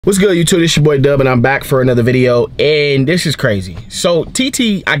What's good, YouTube? This your boy Dub, and I'm back for another video, and this is crazy. So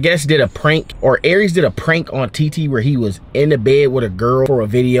TT, I guess, did a prank, or Aries did a prank on TT where he was in the bed with a girl for a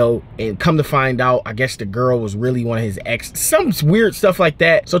video, and come to find out, I guess the girl was really one of his ex, some weird stuff like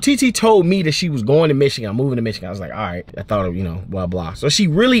that. So TT told me that she was going to Michigan, I'm moving to Michigan. I was like, all right, I thought of, you know, blah, blah. So she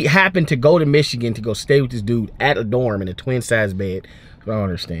really happened to go to Michigan to go stay with this dude at a dorm in a twin-size bed. I don't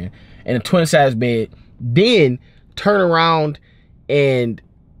understand. In a twin-size bed, then turn around and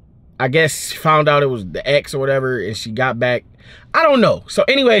I guess found out it was the ex or whatever, and she got back. I don't know. So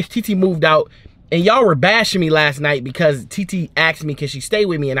anyways, TT moved out, and y'all were bashing me last night because TT asked me, can she stay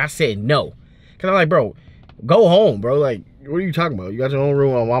with me? And I said no. Because I'm like, bro, go home, bro. Like, what are you talking about? You got your own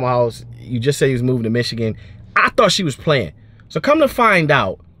room on mama house. You just said you was moving to Michigan. I thought she was playing. So come to find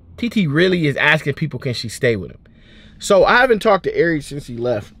out, TT really is asking people, can she stay with him? So I haven't talked to Aries since he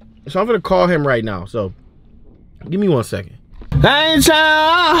left. So I'm going to call him right now. So give me 1 second. I ain't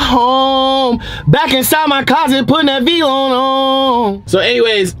trying home, back inside my closet, putting that V on. So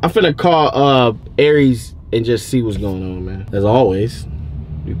anyways, I'm finna call Aries and just see what's going on, man. As always,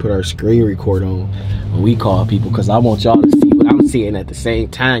 we put our screen record on when we call people, because I want y'all to see what I'm seeing at the same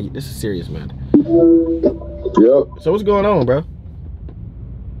time. This is serious, man. Yep. So what's going on, bro?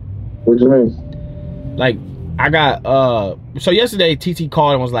 What do you mean? Like, I got, so yesterday TT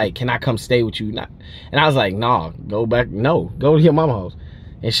called and was like, can I come stay with you? And I was like, nah, go back, no, go to your mama house.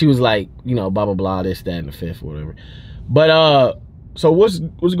 And she was like, you know, blah, blah, blah, this, that, and the fifth, whatever. But, so what's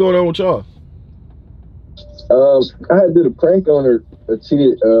going on with y'all? I had did a prank on her,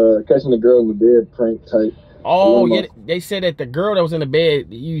 cheated, catching the girl in the bed prank type. Oh, yeah, they said that the girl that was in the bed,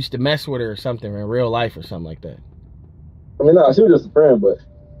 you used to mess with her or something in real life or something like that. I mean, no, she was just a friend, but,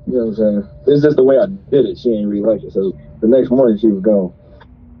 you know what I'm saying? It's just the way I did it. She ain't really like it. So the next morning, she was gone.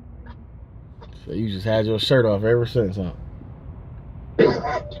 So you just had your shirt off ever since, huh?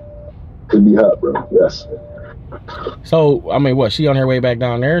 It'd be hot, bro. Yes. So, I mean, what? She on her way back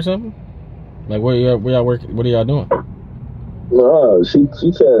down there or something? Like, where y'all working? What are y'all doing? No, she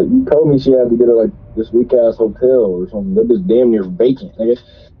said, you told me she had to get her, like, this weak-ass hotel or something. That was damn near vacant, nigga.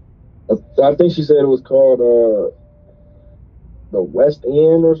 I think she said it was called, the West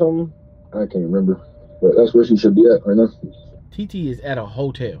End or something. I can't remember. But that's where she should be at right now. TT is at a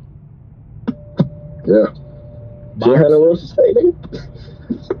hotel. Yeah. She had nowhere else to stay,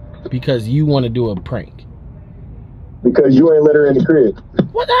 nigga. Because you want to do a prank. Because you ain't let her in the crib.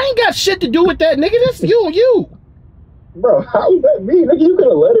 What? I ain't got shit to do with that, nigga. That's you and you. Bro, how is that me? Nigga, you could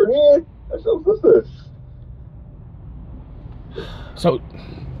have let her in. That's your sister.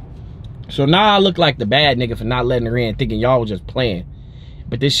 So now I look like the bad nigga for not letting her in, thinking y'all was just playing.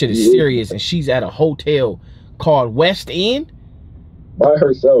 But this shit is serious, and she's at a hotel called West End? By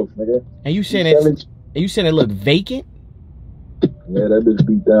herself, nigga. And you saying it look vacant? Yeah, that bitch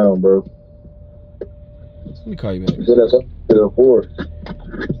beat down, bro. Let me call you back. She said that's something to afford.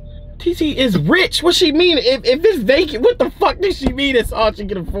 TT is rich. What she mean? If it's vacant, what the fuck does she mean that's all she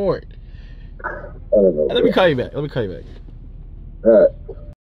can afford? I don't know. Let me call you back. Let me call you back. Alright.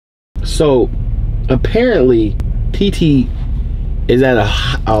 So apparently TT is at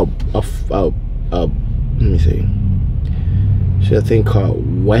let me see. She a thing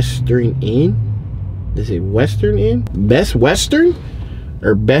called Western Inn. Is it Western Inn? Best Western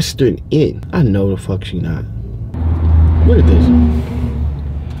or Bestern Inn? I know the fuck she not. Look at this.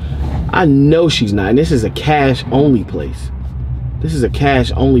 I know she's not. And this is a cash only place. This is a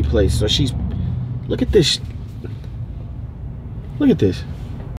cash only place. So she's, look at this. Look at this.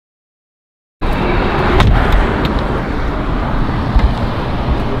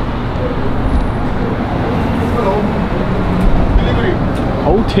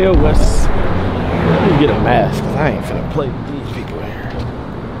 Hotel West. Let me get a mask, because I ain't finna play with these people here.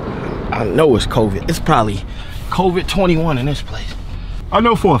 I know it's COVID. It's probably COVID-21 in this place. I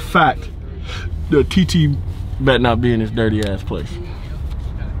know for a fact that TT better not be in this dirty ass place.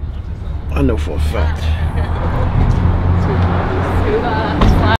 I know for a fact.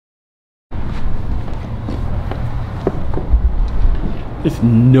 There's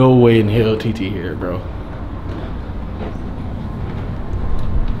no way in hell TT here, bro.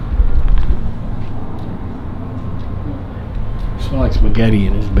 Smell like spaghetti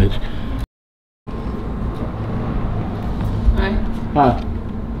in this bitch. Hi. Hi.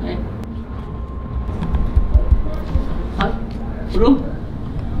 Hi. Hi. Room?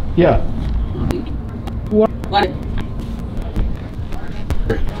 Yeah. What?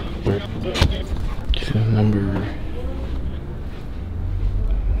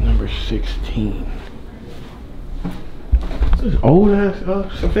 Number 16. This is old ass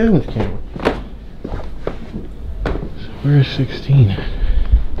surveillance camera. Where is 16 at?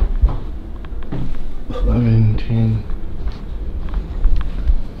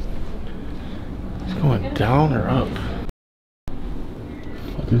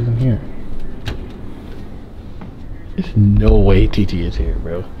 way TT is here,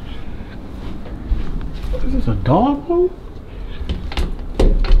 bro. What is this, a dog home?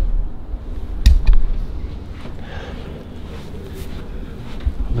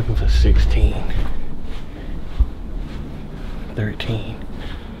 I'm looking for 16. 13.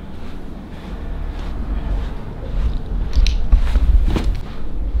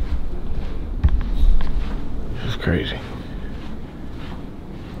 This is crazy.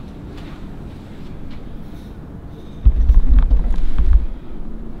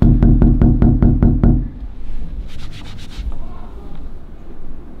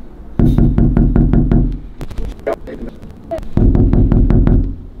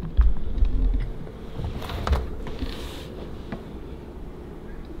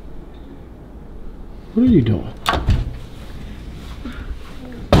 What are you doing?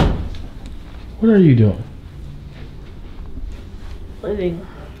 What are you doing? Living.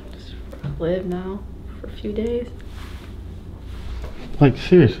 Just live now for a few days. Like,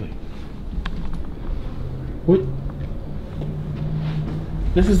 seriously. What?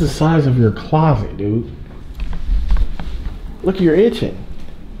 This is the size of your closet, dude. Look, you're itching.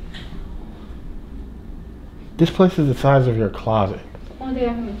 This place is the size of your closet. The only thing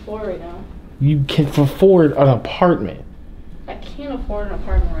I can afford right now. You can afford an apartment. I can't afford an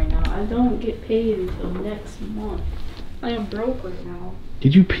apartment right now. I don't get paid until next month. I am broke right now.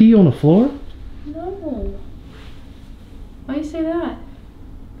 Did you pee on the floor? No. Why you say that?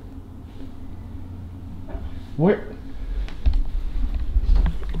 Where?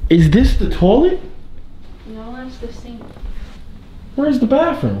 Is this the toilet? No, that's the sink. Where's the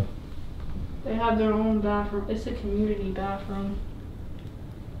bathroom? They have their own bathroom. It's a community bathroom.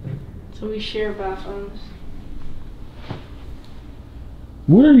 So we share bathrooms.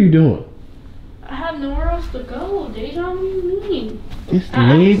 What are you doing? I have nowhere else to go. Deja, what do you mean? This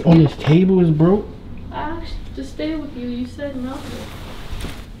leg on this table is broke. I asked to stay with you. You said nothing.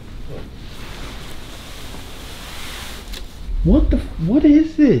 What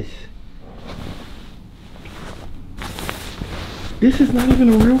is this? This is not even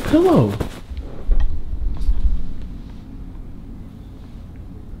a real pillow.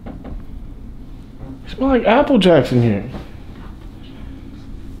 It smells like Apple Jacks in here.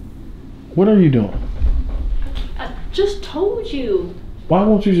 What are you doing? I just told you. Why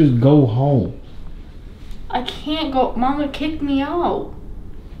won't you just go home? I can't go. Mama kicked me out.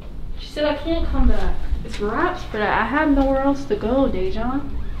 She said I can't come back. It's wraps for that. I have nowhere else to go, Dejan.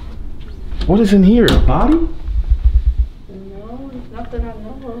 What is in here? A body? No, not that I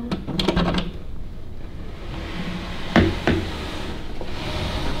know of.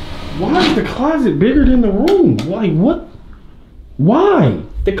 Why is the closet bigger than the room? Like, what? Why?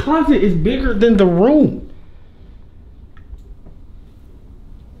 The closet is bigger than the room.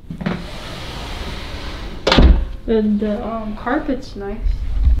 And the carpet's nice.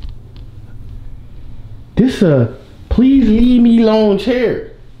 This please leave me alone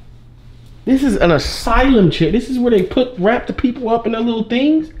chair. This is an asylum chair. This is where they wrap the people up in their little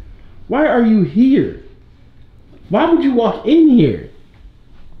things. Why are you here? Why would you walk in here?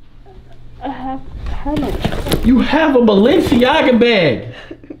 I have no. You have a Balenciaga bag.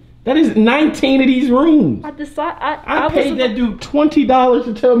 That is 19 of these rooms. I paid that dude $20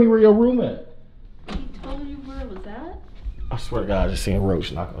 to tell me where your room at. He told you where it was at? I swear to God, I just seen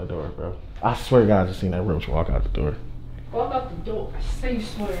Roach knock on the door, bro. I swear to God, I just seen that Roach walk out the door. Walk out the door. I say you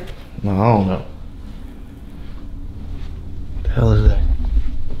swear. No, I don't know. What the hell is that?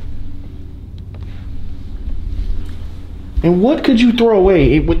 And what could you throw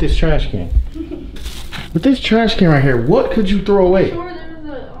away with this trash can? With this trash can right here, what could you throw away? Sure, there's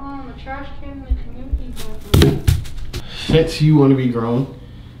a trash can in the community bathroom. Since you want to be grown,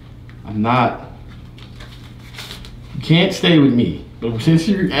 I'm not. You can't stay with me. But since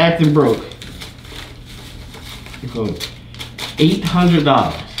you're acting broke, you're going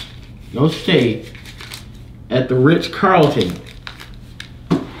 $800. Go stay at the Ritz-Carlton.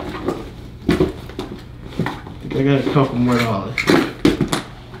 I got a couple more dollars.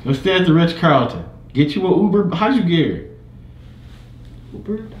 Go stay at the Ritz-Carlton. Get you an Uber. How'd you get here?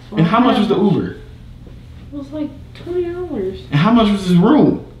 Uber. And how much was the Uber? It was like $20. And how much was his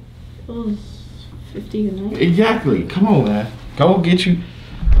room? It was $50 a night. Exactly. Come on, man. Go get you.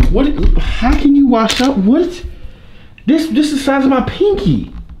 What? How can you wash up? What? This is the size of my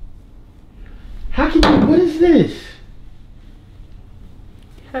pinky. How can you? What is this?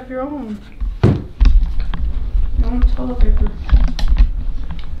 Have your own. Your own toilet paper.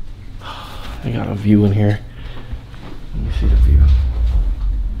 I got a view in here. Let me see the view.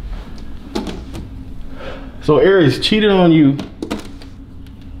 So Aries cheated on you,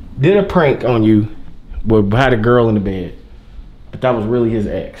 did a prank on you, but had a girl in the bed. If that was really his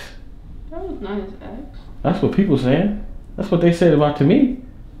ex. That was not his ex. That's what people saying. That's what they said about to me.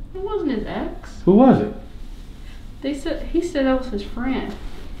 It wasn't his ex. Who was it? He said that was his friend.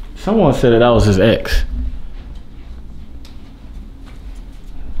 Someone said that was his ex.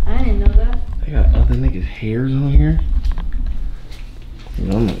 I didn't know that. They got other niggas' hairs on here. You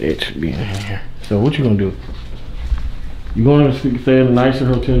know, I'm gonna itch being in here. So what you gonna do? You going to stay in a nicer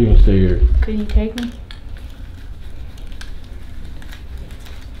hotel? You gonna stay here? Could you take me?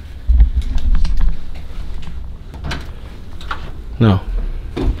 No.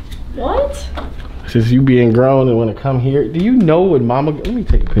 What? Since you being grown and want to come here, do you know what mama? Let me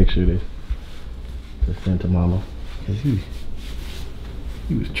take a picture of this to send to mama. Cause he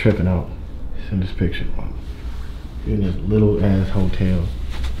was tripping out. Send this picture to mama. You're in this little ass hotel.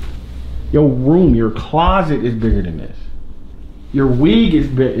 Your room, your closet is bigger than this. Your wig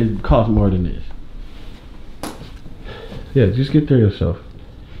is cost more than this. Yeah, just get there yourself.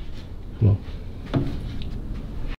 Come on.